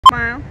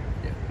Smile.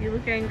 You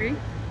look angry.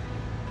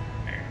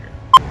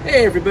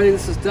 Hey everybody,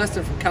 this is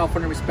Dustin from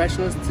California Army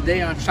Specialist.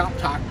 Today on Shop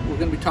Talk, we're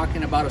going to be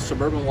talking about a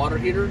Suburban water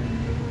heater.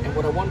 And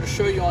what I wanted to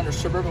show you on your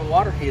Suburban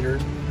water heater,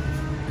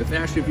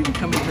 if you can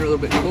come in here a little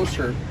bit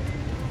closer,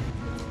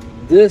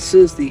 this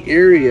is the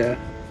area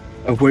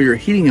of where your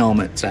heating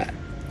element's at.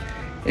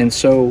 And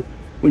so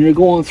when you're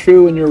going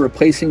through and you're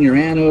replacing your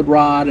anode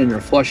rod and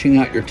you're flushing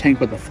out your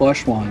tank with a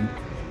flush wand,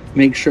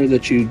 make sure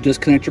that you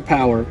disconnect your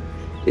power.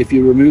 If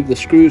you remove the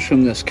screws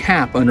from this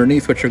cap,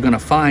 underneath what you're going to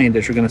find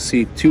is you're going to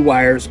see two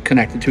wires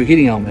connected to a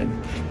heating element.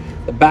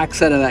 The back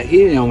side of that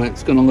heating element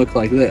is going to look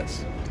like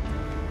this.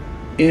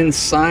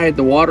 Inside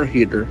the water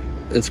heater,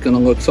 it's going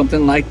to look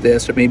something like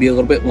this, or maybe a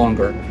little bit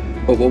longer.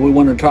 But what we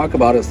want to talk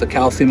about is the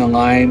calcium and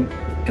lime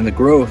and the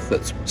growth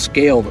that's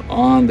scaled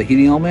on the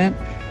heating element.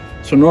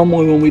 So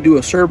normally when we do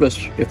a service,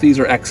 if these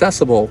are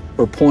accessible,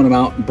 we're pulling them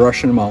out and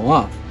brushing them all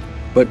off.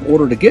 But in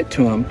order to get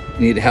to them,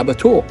 you need to have a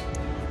tool.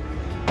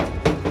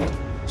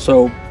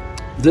 So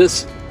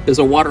this is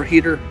a water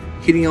heater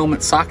heating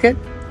element socket.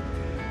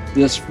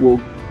 This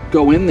will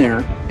go in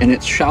there and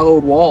it's shallow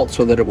walled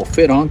so that it will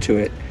fit onto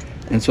it,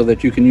 and so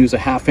that you can use a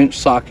 1/2 inch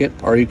socket,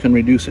 or you can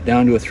reduce it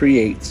down to a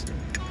 3/8,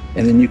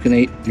 and then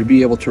you'll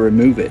be able to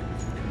remove it.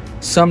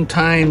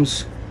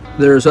 Sometimes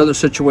there's other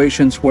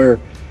situations where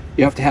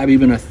you have to have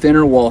even a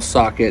thinner wall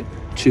socket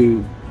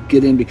to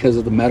get in because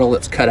of the metal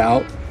that's cut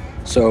out.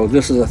 So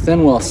this is a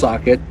thin wall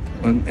socket,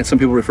 and some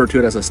people refer to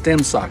it as a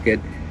stem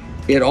socket.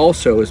 It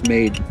also is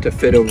made to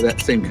fit over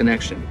that same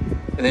connection.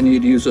 And then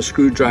you'd use a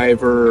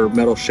screwdriver or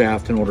metal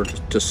shaft in order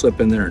to slip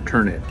in there and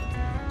turn it.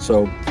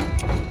 So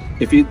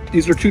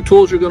these are two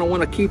tools you're going to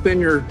want to keep in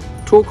your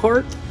tool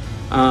cart.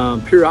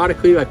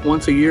 Periodically, like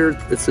once a year,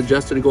 it's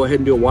suggested to go ahead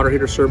and do a water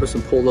heater service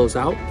and pull those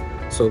out.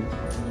 So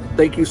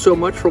thank you so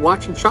much for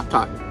watching Shop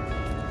Talk.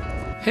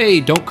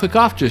 Hey, don't click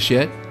off just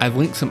yet. I've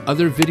linked some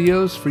other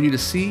videos for you to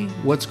see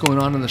what's going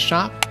on in the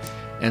shop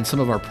and some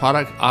of our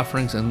product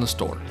offerings in the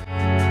store.